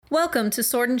Welcome to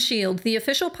Sword and Shield, the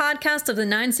official podcast of the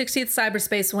 960th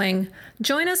Cyberspace Wing.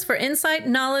 Join us for insight,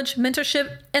 knowledge,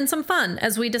 mentorship, and some fun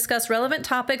as we discuss relevant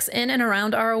topics in and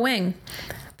around our wing.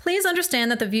 Please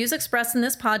understand that the views expressed in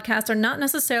this podcast are not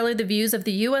necessarily the views of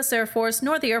the U.S. Air Force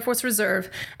nor the Air Force Reserve,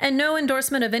 and no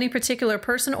endorsement of any particular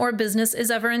person or business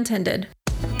is ever intended.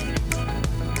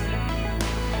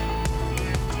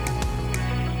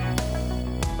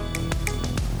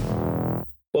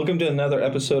 Welcome to another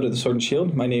episode of the Sword and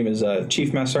Shield. My name is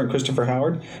Chief Master Sergeant Christopher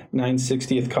Howard,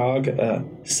 960th COG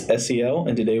SEL,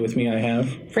 and today with me I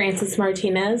have Francis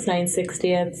Martinez,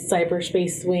 960th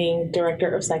Cyberspace Wing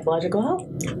Director of Psychological Health.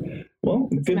 Well,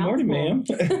 good morning, ma'am.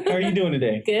 How are you doing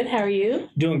today? Good. How are you?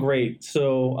 Doing great.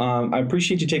 So I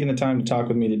appreciate you taking the time to talk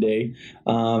with me today.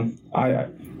 We're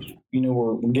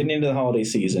getting into the holiday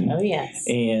season. Oh, yes.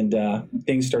 And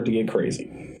things start to get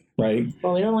crazy. Right.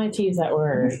 Well, we don't like to use that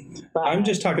word. But I'm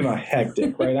just talking about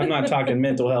hectic, right? I'm not talking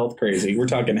mental health crazy. We're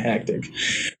talking hectic,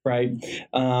 right?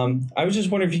 I was just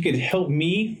wondering if you could help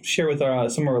me share with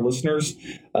some of our listeners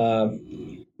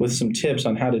with some tips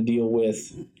on how to deal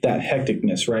with that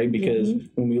hecticness, right? Because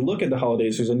when we look at the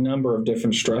holidays, there's a number of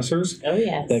different stressors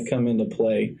that come into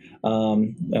play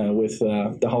with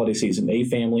the holiday season. A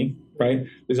family. Right.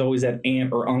 There's always that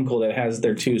aunt or uncle that has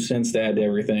their 2 cents to add to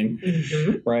everything.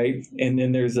 Right. And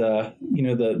then there's the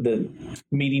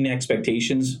meeting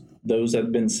expectations, those that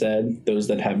have been said, those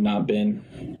that have not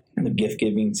been. The gift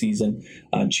giving season,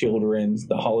 children,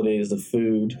 the holidays, the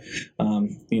food,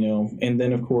 and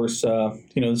then of course, some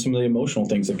of the emotional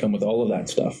things that come with all of that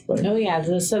stuff. Right? Oh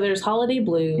yeah, so there's holiday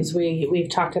blues. We've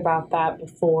talked about that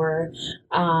before.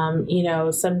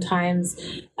 Sometimes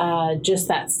just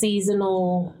that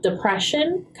seasonal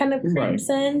depression kind of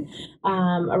creeps in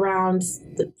around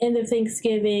the end of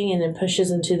Thanksgiving and then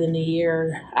pushes into the new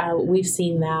year. We've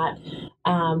seen that.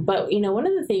 But one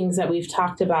of the things that we've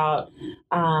talked about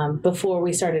before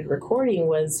we started recording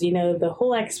was, the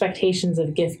whole expectations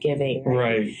of gift giving.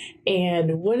 Right.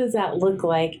 And what does that look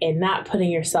like and not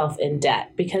putting yourself in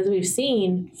debt? Because we've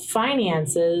seen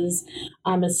finances,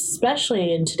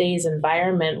 especially in today's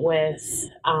environment with,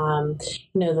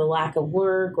 the lack of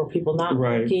work or people not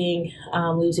working,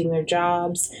 losing their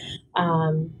jobs.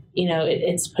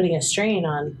 It's putting a strain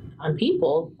on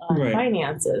people,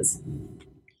 finances.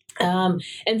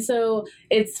 And so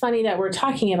it's funny that we're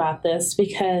talking about this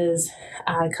because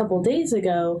a couple of days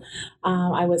ago,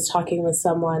 I was talking with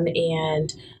someone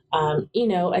and, a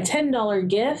 $10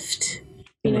 gift,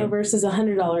 versus a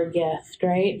 $100 gift,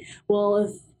 right? Well,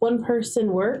 if one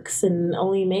person works and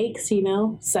only makes,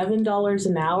 $7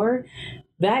 an hour,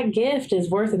 that gift is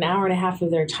worth an hour and a half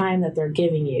of their time that they're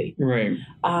giving you. Right.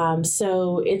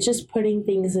 So it's just putting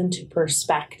things into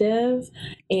perspective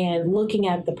and looking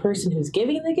at the person who's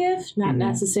giving the gift, not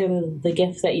necessarily the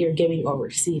gift that you're giving or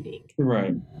receiving.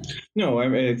 Right. No,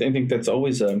 I think that's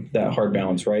always that hard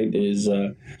balance, right? Is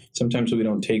sometimes we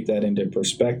don't take that into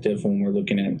perspective when we're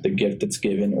looking at the gift that's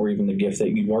given or even the gift that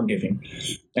you are giving.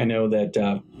 I know that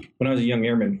when I was a young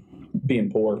airman, being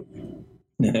poor,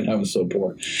 and I was so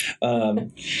poor.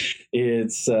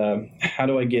 It's how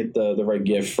do I get the right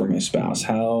gift for my spouse?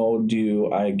 How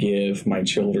do I give my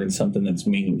children something that's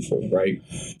meaningful, right?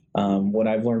 What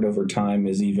I've learned over time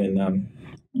is even,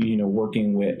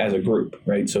 working with as a group,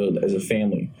 right? So as a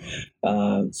family.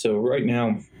 So right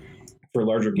now, for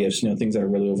larger gifts, things that are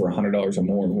really over $100 or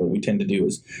more, what we tend to do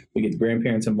is we get the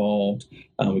grandparents involved,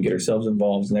 we get ourselves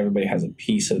involved, and everybody has a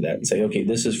piece of that and say, okay,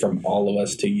 this is from all of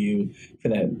us to you for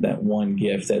that one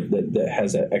gift that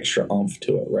has that extra oomph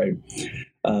to it, right?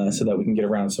 So that we can get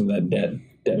around some of that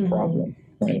debt problem.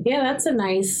 Right. Yeah, that's a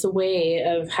nice way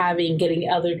of getting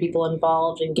other people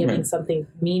involved and giving something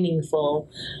meaningful.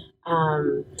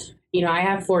 I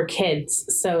have 4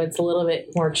 kids, so it's a little bit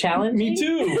more challenging. Me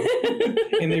too.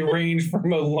 And they range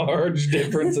from a large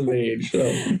difference of age. So,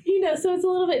 so it's a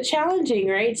little bit challenging,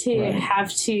 right? To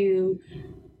have to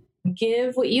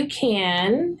give what you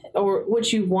can or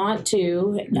what you want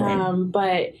to.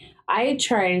 But I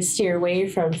try to steer away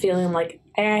from feeling like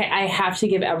I have to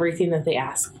give everything that they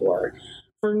ask for.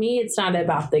 For me, it's not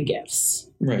about the gifts.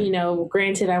 Right.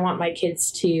 Granted, I want my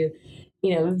kids to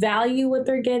value what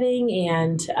they're getting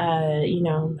and,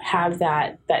 have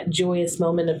that joyous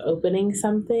moment of opening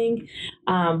something.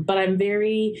 But I'm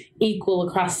very equal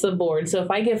across the board. So if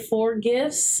I give 4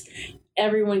 gifts,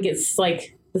 everyone gets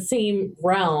like the same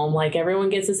realm. Like everyone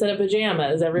gets a set of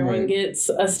pajamas, everyone gets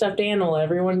a stuffed animal,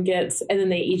 everyone gets, and then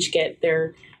they each get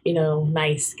their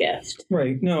nice gift.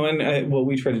 Right. No, and what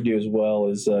we try to do as well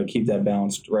is keep that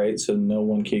balanced, right? So no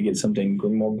one kid gets something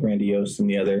more grandiose than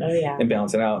the other and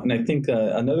balance it out. And I think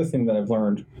another thing that I've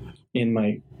learned in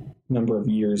my number of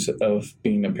years of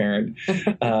being a parent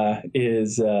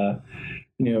is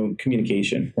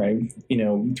communication, right?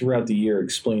 Throughout the year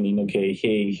explaining, okay,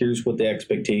 hey, here's what the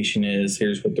expectation is,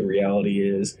 here's what the reality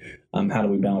is, how do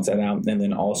we balance that out? And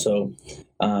then also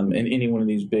in any one of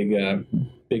these big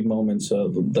moments,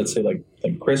 let's say like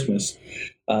Christmas,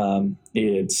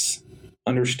 it's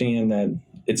understand that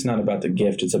it's not about the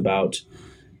gift, it's about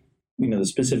the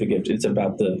specific gift, it's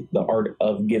about the art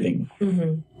of giving.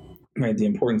 Right. The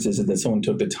importance is that someone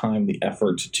took the time, the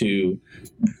effort to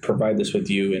provide this with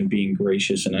you, and being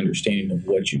gracious and understanding of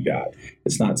what you got.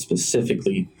 It's not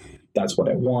specifically that's what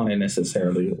I wanted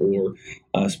necessarily, or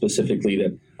specifically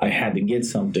that I had to get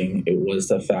something. It was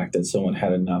the fact that someone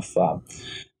had enough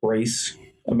grace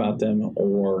about them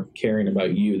or caring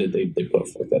about you that they put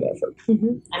forth that effort.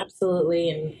 Absolutely.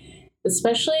 And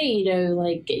especially,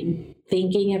 like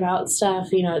thinking about stuff,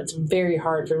 it's very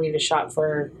hard for me to shop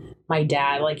for my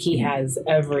dad. Like, he has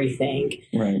everything.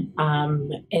 Right.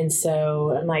 And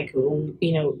so I'm like,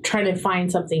 trying to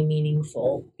find something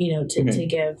meaningful, to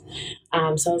give.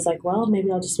 So I was like, well,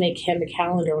 maybe I'll just make him a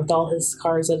calendar with all his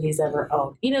cars that he's ever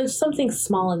owned, something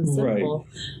small and simple.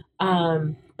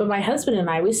 Right. But my husband and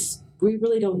I, we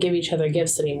really don't give each other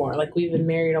gifts anymore. Like, we've been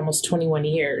married almost 21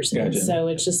 years. Gotcha. And so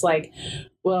it's just like,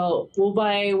 well, we'll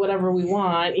buy whatever we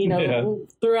want,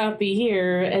 throughout the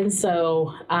year. And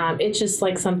so it's just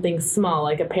like something small,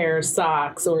 like a pair of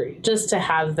socks, or just to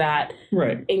have that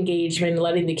engagement,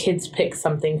 letting the kids pick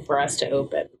something for us to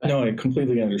open. But. No, I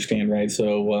completely understand. Right.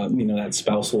 So, that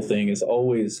spousal thing is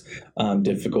always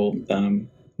difficult.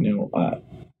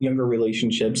 Younger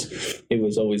relationships, it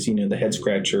was always, the head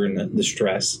scratcher and the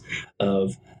stress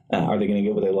of are they going to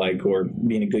get what they like, or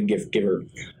being a good gift giver.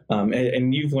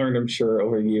 And you've learned, I'm sure,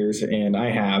 over the years, and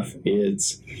I have,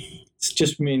 it's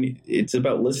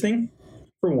about listening,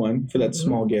 for one, for that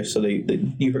small gift. So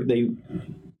the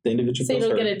individual. So you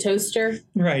don't get a toaster?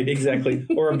 Right, exactly.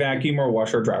 Or a vacuum or a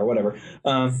washer or dryer, whatever.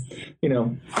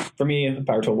 For me, a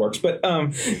power tool works. But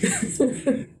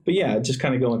yeah, just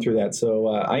kind of going through that. So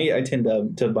I tend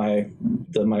to buy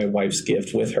my wife's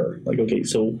gift with her. Like, okay,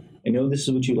 so I know this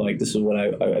is what you like. This is what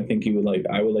I think you would like.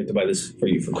 I would like to buy this for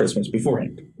you for Christmas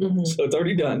beforehand. So it's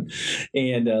already done.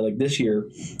 And like this year,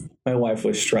 my wife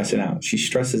was stressing out. She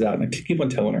stresses out. And I keep on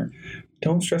telling her,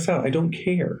 don't stress out. I don't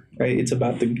care. Right? It's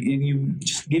about you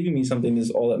just giving me something is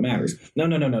all that matters. No.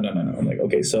 I'm like,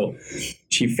 okay. So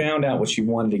she found out what she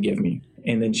wanted to give me.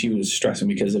 And then she was stressing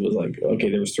because it was like, okay,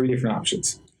 there was 3 different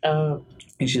options. Oh.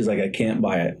 And she's like, I can't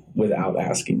buy it without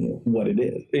asking you what it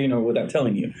is, without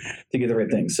telling you to get the right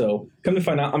thing. So come to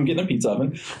find out, I'm getting a pizza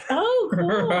oven. Oh,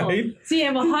 cool. Right? So you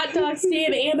have a hot dog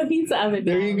stand and a pizza oven.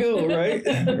 There you go,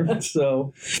 right?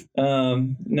 So,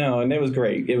 no, and it was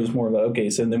great. It was more of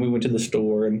okay, so then we went to the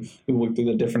store and we looked through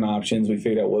the different options. We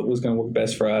figured out what was going to work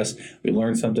best for us. We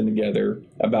learned something together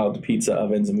about the pizza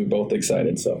ovens, and we were both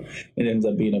excited. So it ends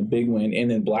up being a big win.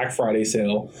 And then Black Friday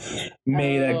sale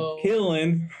made a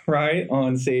killing, right,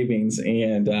 on savings,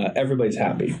 and everybody's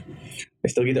happy. I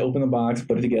still get to open the box,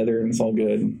 put it together, and it's all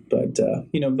good. But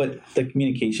but the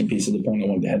communication piece of the point I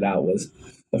wanted to head out was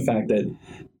the fact that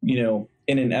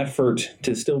in an effort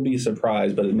to still be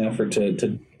surprised, but an effort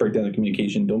to break down the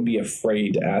communication, don't be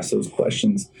afraid to ask those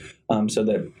questions, so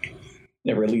that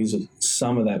it relieves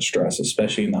some of that stress,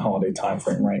 especially in the holiday time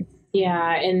frame, right?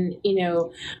 Yeah, and,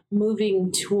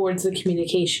 moving towards the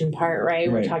communication part,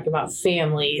 right? We're talking about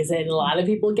families, and a lot of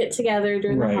people get together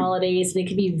during the holidays, and it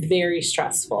can be very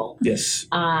stressful. Yes.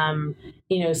 Some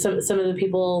of the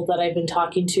people that I've been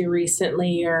talking to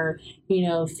recently are,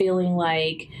 feeling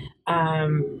like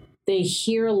they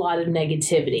hear a lot of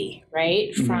negativity,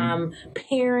 right? From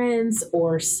parents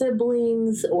or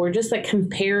siblings, or just a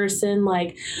comparison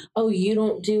like, oh, you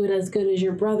don't do it as good as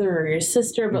your brother or your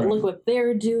sister, but look what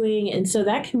they're doing. And so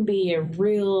that can be a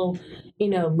real,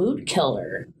 mood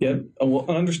killer. Yep. Well,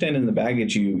 understanding the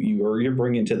baggage you're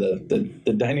bringing to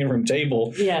the dining room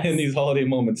table in these holiday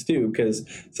moments too, because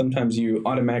sometimes you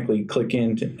automatically click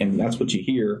in and that's what you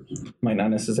hear, might not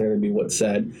necessarily be what's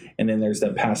said. And then there's the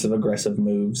passive aggressive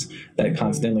moves that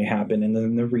constantly happen, and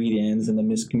then the read-ins and the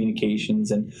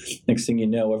miscommunications, and next thing you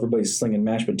know, everybody's slinging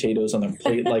mashed potatoes on their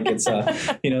plate like it's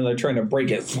they're trying to break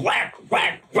it. Whack,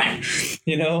 whack, whack.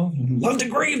 Love the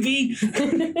gravy,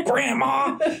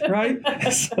 grandma, right?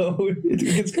 So it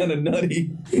gets kind of nutty.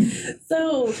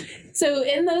 So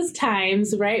in those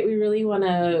times, right, we really want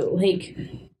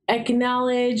to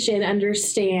acknowledge and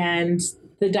understand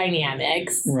the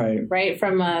dynamics, right,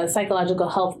 from a psychological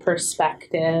health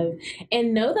perspective,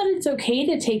 and know that it's okay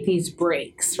to take these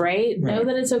breaks, right? Know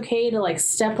that it's okay to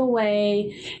step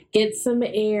away get some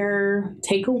air,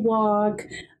 take a walk,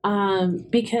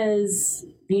 because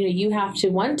you have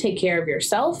to take care of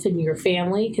yourself and your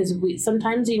family, because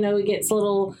sometimes it gets a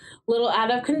little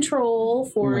out of control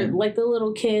for like the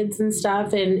little kids and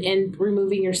stuff, and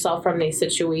removing yourself from these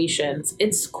situations.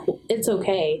 It's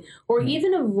okay, or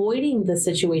even avoiding the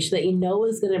situation that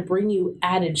is going to bring you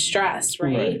added stress,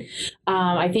 right?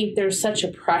 I think there's such a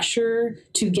pressure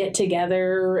to get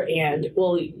together, and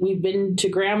we've been to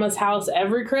grandma's house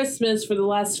every Christmas for the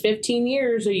last 15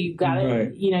 years, or you got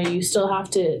to you still have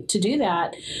to do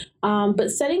that. But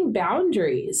setting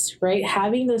boundaries, right?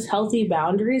 Having those healthy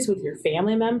boundaries with your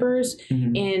family members,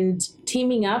 and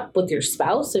teaming up with your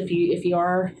spouse if you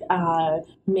are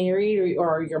married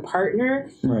or your partner,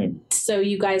 right? So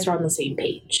you guys are on the same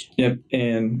page. Yep.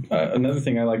 And another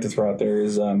thing I like to throw out there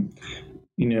is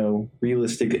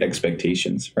realistic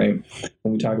expectations, right?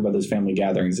 When we talk about those family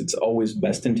gatherings, it's always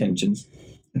best intentions.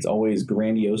 It's always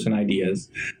grandiose in ideas,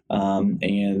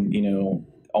 and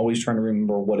always trying to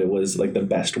remember what it was like the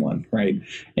best one, right?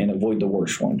 And avoid the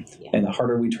worst one. Yeah. And the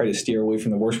harder we try to steer away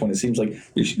from the worst one, it seems like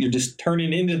you're just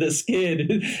turning into the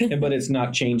skid, but it's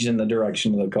not changing the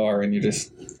direction of the car, and you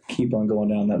just keep on going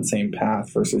down that same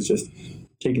path versus just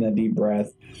taking a deep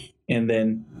breath and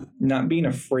then not being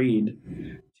afraid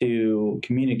to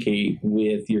communicate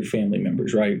with your family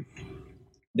members, right?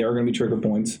 There are going to be trigger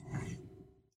points.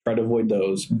 Try to avoid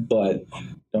those, but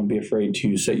don't be afraid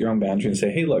to set your own boundary and say,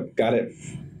 hey, look, got it.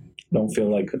 Don't feel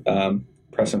like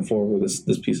pressing forward with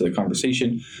this piece of the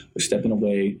conversation or stepping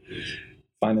away,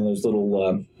 finding those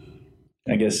little,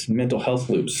 mental health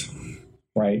loops,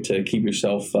 right? To keep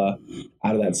yourself out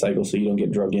of that cycle so you don't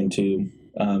get drug into,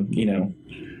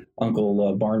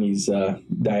 Uncle Barney's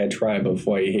diatribe of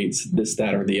why he hates this,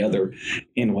 that, or the other,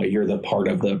 and why you're the part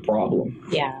of the problem.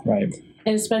 Yeah. Right.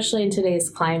 And especially in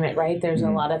today's climate, right? There's a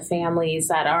lot of families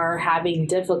that are having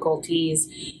difficulties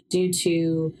due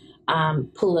to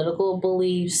political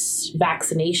beliefs,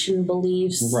 vaccination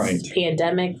beliefs,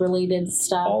 pandemic-related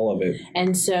stuff. All of it.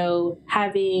 And so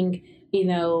having,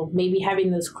 maybe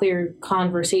having those clear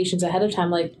conversations ahead of time,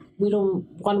 like we don't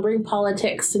want to bring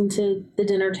politics into the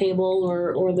dinner table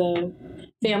or the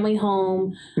family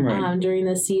home during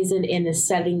this season, and is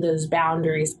setting those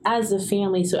boundaries as a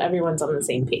family so everyone's on the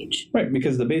same page. Right,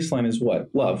 because the baseline is what?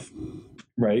 Love,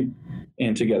 right?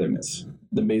 And togetherness.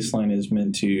 The baseline is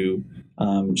meant to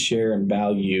share and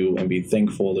value and be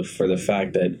thankful for the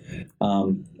fact that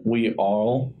we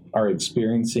all are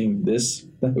experiencing this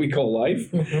that we call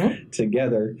life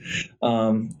together.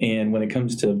 And when it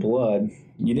comes to blood,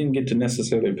 you didn't get to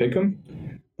necessarily pick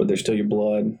them, but they're still your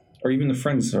blood. Or even the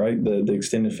friends, right? The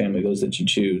extended family, those that you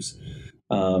choose.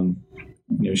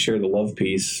 Share the love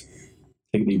piece,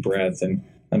 take a deep breath, and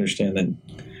understand that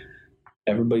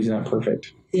everybody's not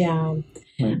perfect. Yeah.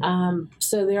 Right.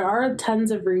 So there are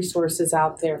tons of resources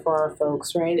out there for our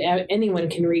folks, right? Anyone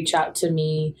can reach out to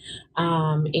me.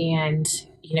 And,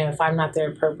 if I'm not the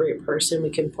appropriate person, we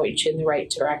can point you in the right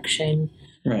direction.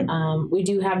 Right. We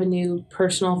do have a new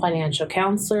personal financial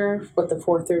counselor with the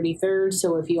 433rd.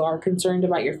 So if you are concerned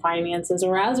about your finances,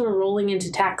 or as we're rolling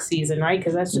into tax season, right?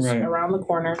 Because that's just around the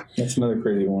corner. That's another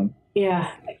crazy one.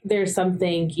 Yeah, there's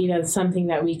something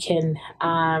that we can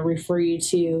refer you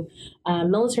to.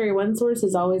 Military One Source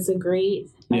is always a great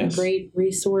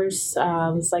resource.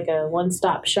 It's like a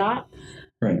one-stop shop.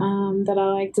 Right. That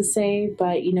I like to say,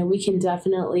 but we can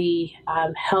definitely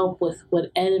help with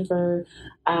whatever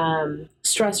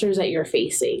stressors that you're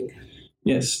facing.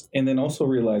 Yes, and then also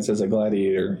realize as a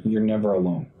gladiator, you're never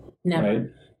alone. Never. Right?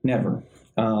 Never.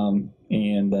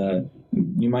 And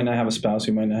you might not have a spouse,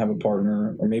 you might not have a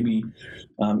partner, or maybe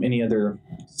any other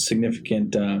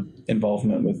significant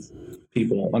involvement with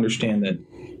people. Understand that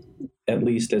at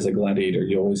least as a gladiator,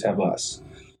 you always have us.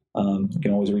 You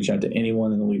can always reach out to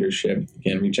anyone in the leadership.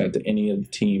 You can reach out to any of the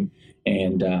team,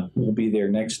 and we'll be there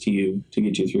next to you to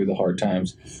get you through the hard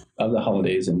times of the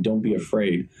holidays. And don't be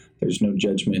afraid. There's no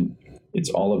judgment. It's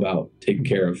all about taking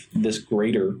care of this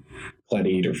greater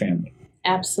gladiator family.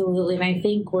 Absolutely. And I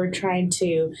think we're trying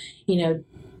to,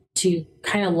 to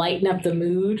kind of lighten up the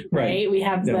mood, right? We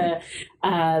have the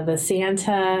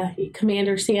Santa,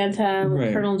 Commander Santa,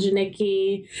 Colonel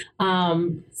Janicki,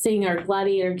 seeing our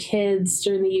gladiator kids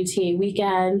during the UTA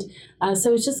weekend.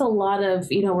 So it's just a lot of,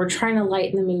 we're trying to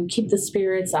lighten the mood, keep the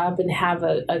spirits up, and have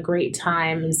a great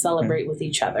time and celebrate with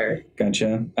each other.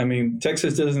 Gotcha. I mean,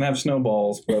 Texas doesn't have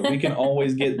snowballs, but we can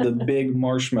always get the big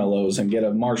marshmallows and get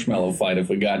a marshmallow fight if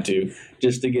we got to,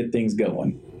 just to get things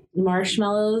going.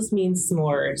 Marshmallows means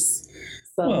s'mores.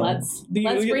 So let's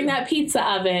bring that pizza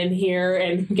oven here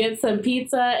and get some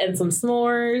pizza and some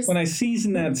s'mores. When I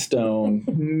season that stone,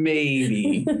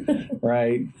 maybe,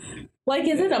 right? Like,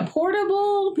 is it a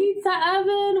portable pizza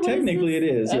oven? What Technically, it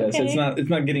is. Yes, Okay. it's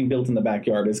not getting built in the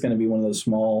backyard. It's going to be one of those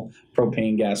small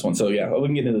propane gas ones. So yeah, we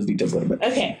can get into those details a little bit.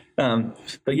 Okay.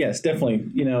 But yes, definitely.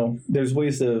 There's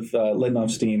ways of letting off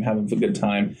steam, having a good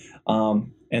time,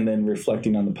 and then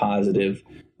reflecting on the positive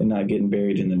and not getting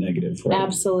buried in the negative. Right?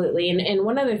 Absolutely. And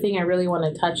one other thing I really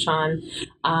want to touch on,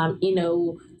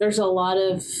 there's a lot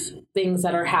of things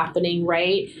that are happening,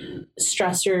 right?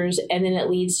 Stressors, and then it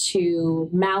leads to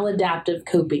maladaptive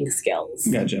coping skills.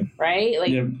 Gotcha. Right?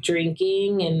 Like Yep.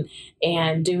 drinking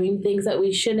and doing things that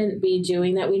we shouldn't be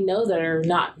doing that we know that are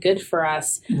not good for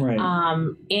us. Right.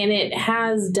 And it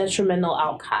has detrimental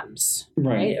outcomes,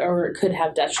 right? Or it could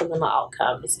have detrimental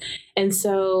outcomes. And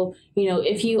so,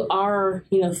 if you are,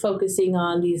 focusing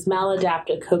on these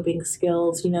maladaptive coping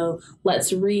skills,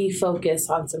 let's refocus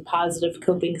on some positive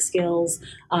coping skills.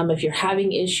 If you're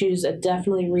having issues,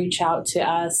 definitely reach out to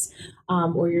us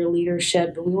or your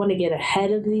leadership. We want to get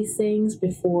ahead of these things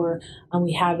before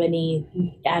we have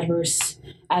any adverse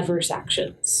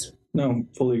actions. No,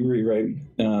 fully agree, right?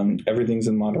 Everything's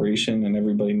in moderation, and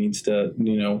everybody needs to,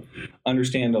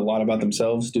 understand a lot about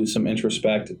themselves, do some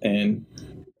introspect, and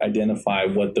identify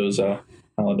what those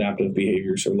maladaptive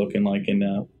behaviors are looking like,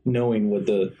 and knowing what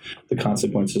the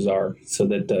consequences are, so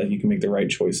that you can make the right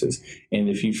choices. And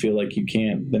if you feel like you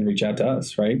can't, then reach out to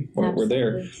us, right? We're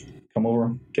there. Come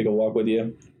over, take a walk with you,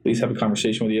 at least have a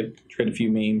conversation with you, trade a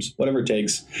few memes, whatever it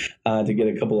takes to get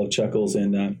a couple of chuckles.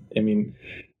 And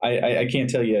I can't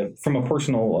tell you from a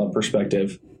personal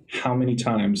perspective how many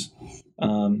times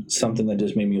something that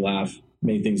just made me laugh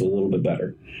made things a little bit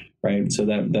better, right? So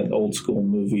that old school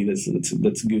movie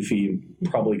that's goofy,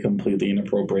 probably completely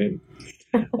inappropriate,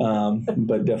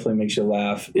 but definitely makes you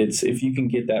laugh. It's if you can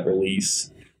get that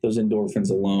release, those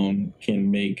endorphins alone can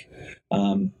make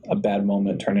a bad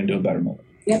moment turn into a better moment.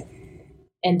 Yep.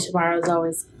 And tomorrow is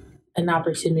always an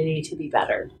opportunity to be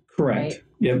better. Correct. Right?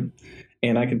 Yep.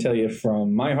 And I can tell you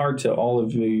from my heart to all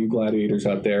of you gladiators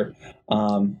out there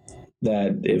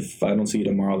that if I don't see you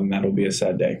tomorrow, then that'll be a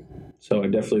sad day. So I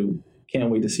definitely can't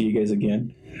wait to see you guys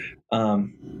again.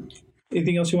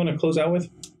 Anything else you want to close out with?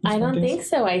 I don't think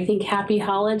so. I think happy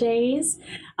holidays.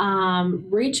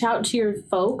 Reach out to your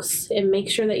folks and make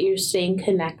sure that you're staying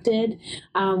connected,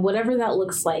 whatever that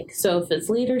looks like. So if it's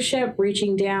leadership,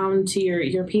 reaching down to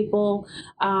your people,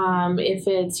 if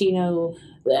it's,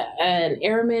 an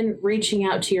airman, reaching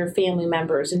out to your family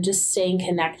members and just staying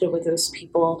connected with those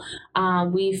people.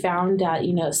 We found that,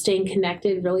 staying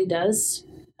connected really does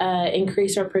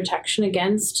increase our protection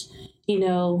against,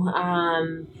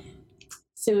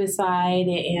 suicide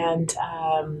and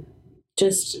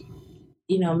just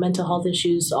mental health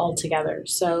issues altogether.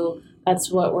 So that's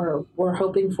what we're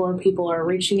hoping for. People are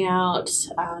reaching out,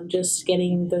 just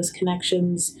getting those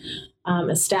connections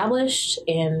established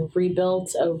and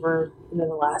rebuilt over the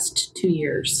last 2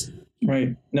 years.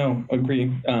 Right. No,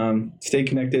 agree. Stay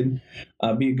connected.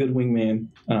 Be a good wingman.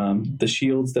 The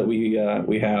shields that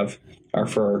we have are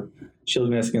for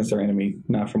shielding us against our enemy,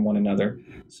 not from one another.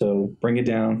 So bring it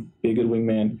down. Be a good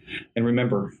wingman. And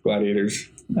remember, gladiators,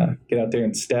 get out there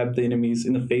and stab the enemies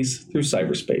in the face through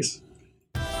cyberspace.